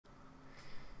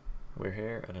We're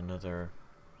here at another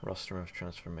Rostrum of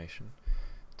Transformation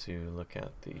to look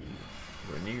at the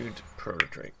Renewed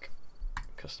Proto-Drake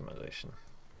customization.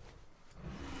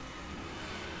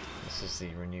 This is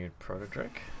the Renewed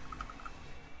Proto-Drake.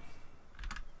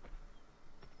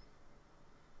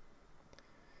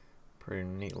 Pretty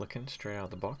neat looking, straight out of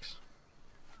the box.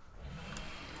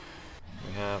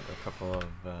 We have a couple of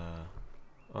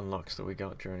unlocks that we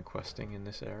got during questing in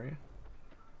this area.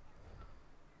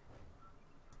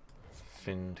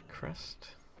 Finned crest.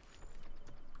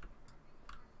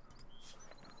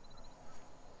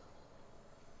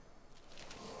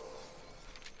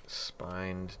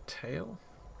 Spined tail.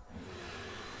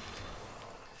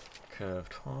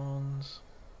 Curved horns.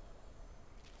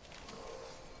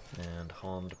 And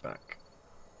horned back.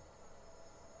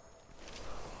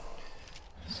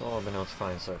 That's all I've been able to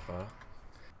find so far.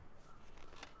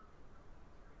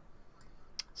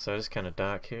 So it's kind of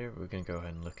dark here. We're going to go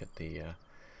ahead and look at the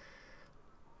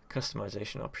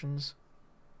customization options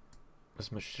as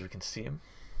much as we can see them.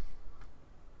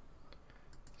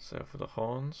 So for the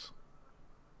horns,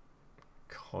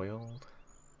 coiled,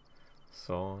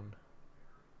 thorn,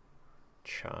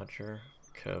 charger,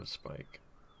 curved spike.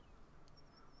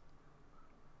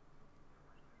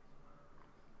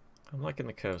 I'm liking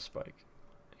the curved spike.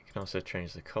 You can also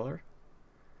change the color.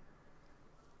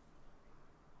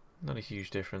 Not a huge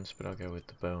difference, but I'll go with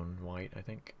the bone white, I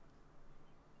think.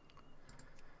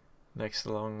 Next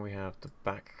along we have the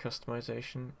back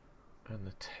customization and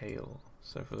the tail.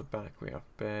 So for the back we have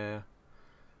bare,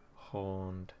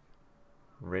 horned,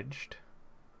 ridged.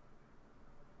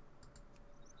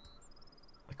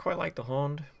 I quite like the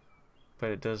horned,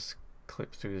 but it does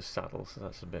clip through the saddle, so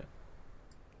that's a bit...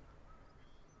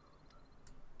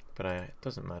 But it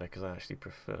doesn't matter because I actually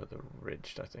prefer the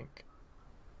ridged, I think.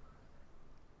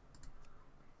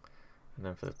 And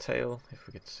then for the tail, if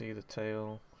we could see the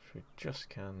tail, which we just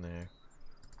can there,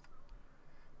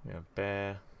 we have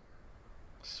bare,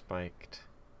 spiked,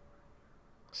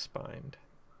 spined.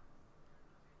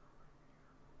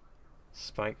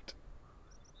 Spiked,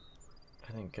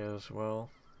 I think, goes well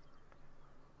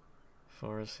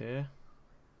for us here.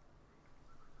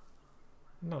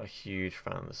 Not a huge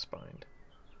fan of the spined,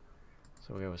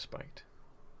 so we'll go with spiked.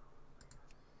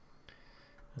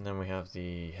 And then we have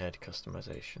the head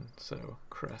customization, so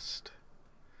crest,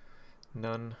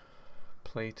 none,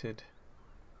 plated,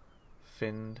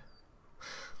 finned,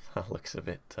 that looks a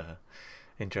bit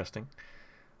interesting,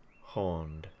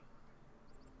 horned.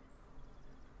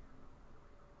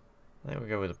 I think we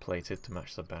go with a plated to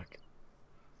match the back.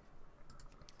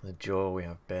 The jaw we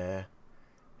have bare,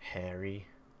 hairy,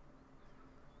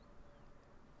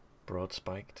 broad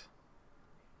spiked.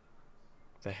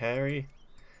 The hairy,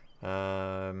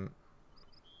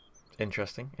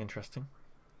 interesting.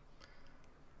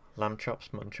 Lamb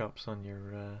chops, mutton chops on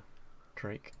your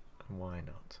Drake, and why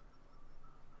not?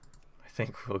 I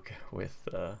think we'll go with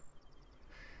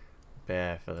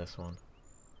bear for this one.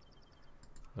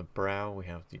 The brow we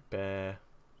have the bare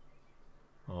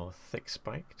or thick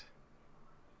spiked.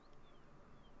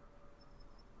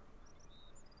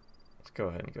 Let's go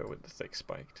ahead and go with the thick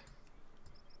spiked.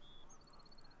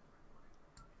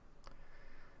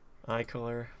 Eye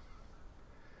color,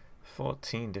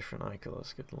 14 different eye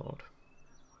colors, good lord.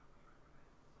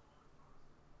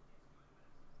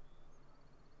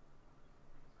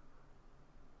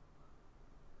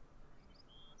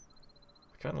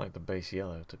 I kind of like the base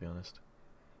yellow, to be honest.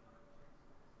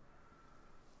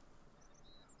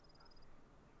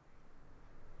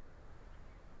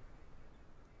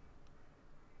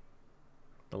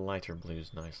 The lighter blue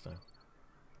is nice though.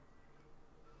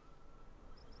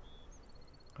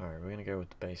 Alright, we're going to go with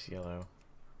the base yellow.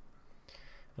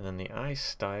 And then the eye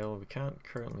style, we can't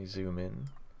currently zoom in.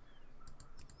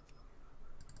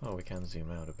 Oh, we can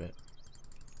zoom out a bit.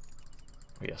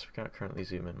 Yes, we can't currently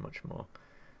zoom in much more.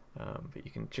 But you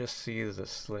can just see there's a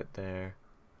slit there.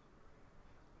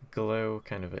 Glow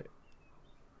kind of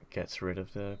gets rid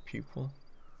of the pupil.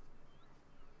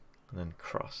 And then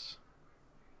cross.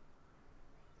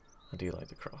 I do like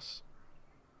the cross.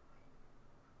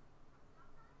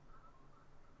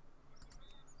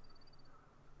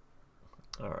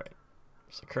 Alright,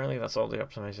 so currently that's all the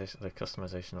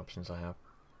customization options I have.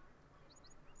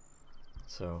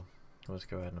 So let's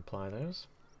go ahead and apply those.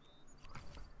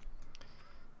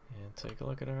 And take a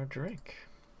look at our Drake.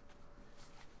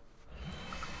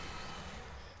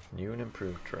 New and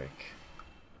improved Drake.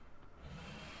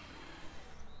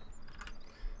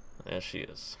 There she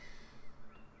is.